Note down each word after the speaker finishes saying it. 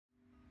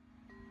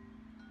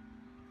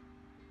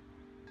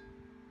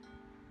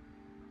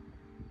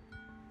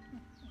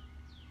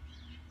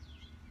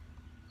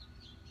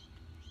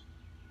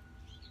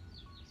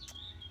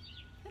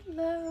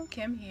Hello,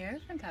 Kim here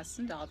from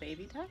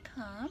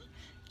CustomDollBaby.com.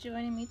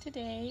 Joining me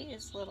today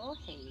is little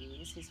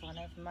Hades. He's one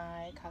of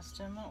my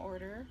custom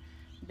order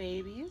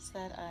babies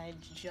that I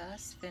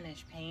just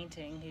finished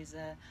painting. He's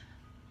a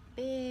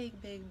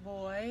big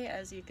boy,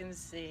 as you can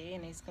see,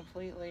 and he's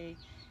completely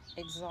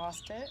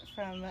exhausted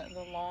from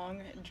the long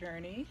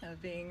journey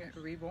of being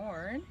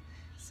reborn.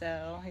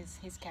 So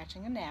he's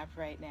catching a nap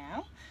right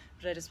now,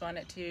 but I just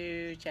wanted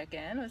to check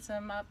in with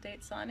some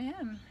updates on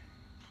him.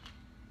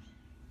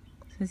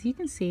 As you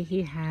can see,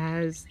 he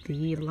has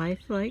the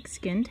lifelike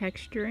skin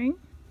texturing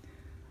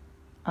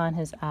on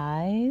his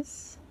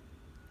eyes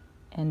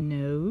and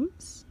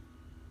nose.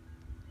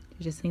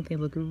 I just think they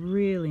look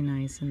really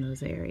nice in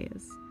those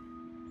areas.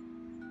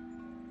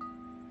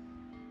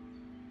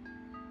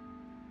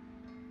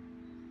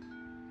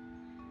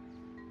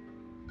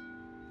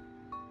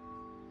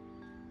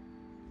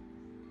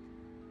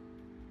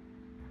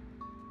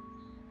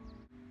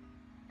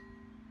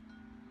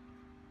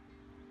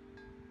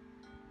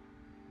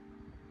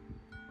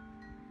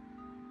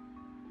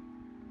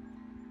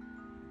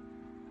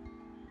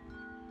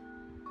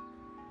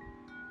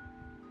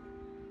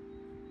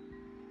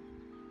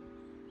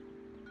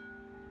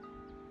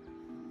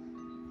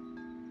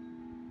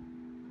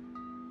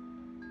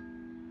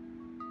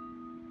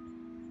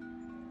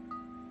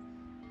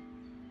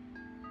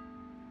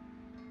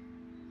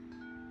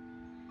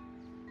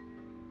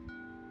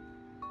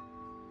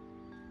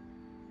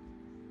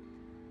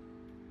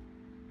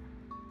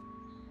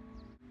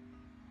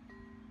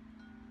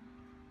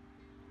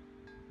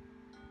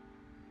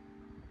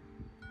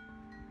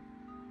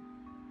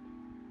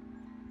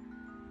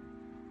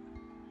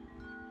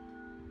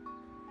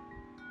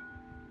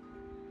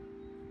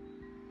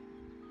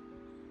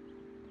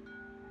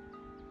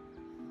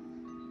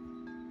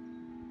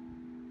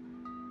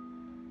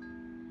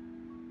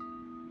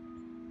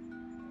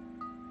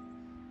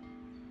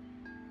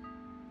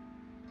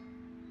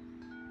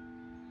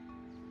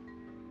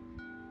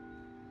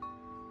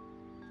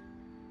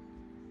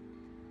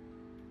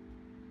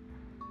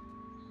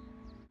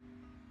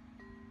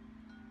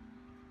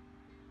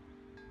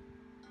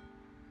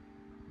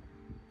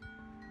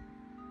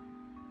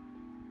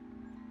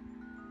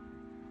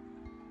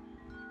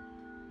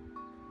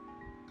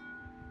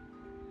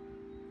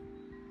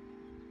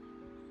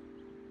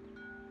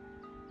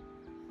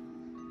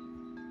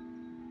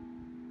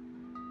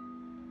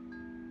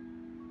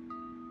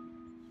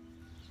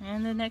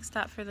 And the next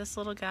stop for this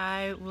little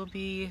guy will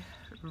be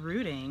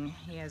rooting.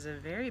 He has a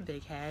very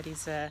big head.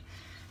 He's a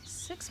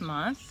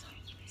 6-month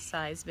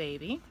size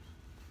baby.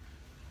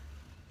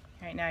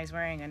 Right now he's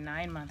wearing a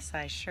 9-month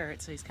size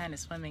shirt, so he's kind of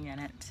swimming in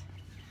it.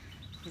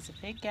 He's a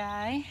big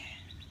guy.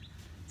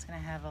 He's gonna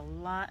have a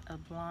lot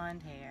of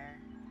blonde hair.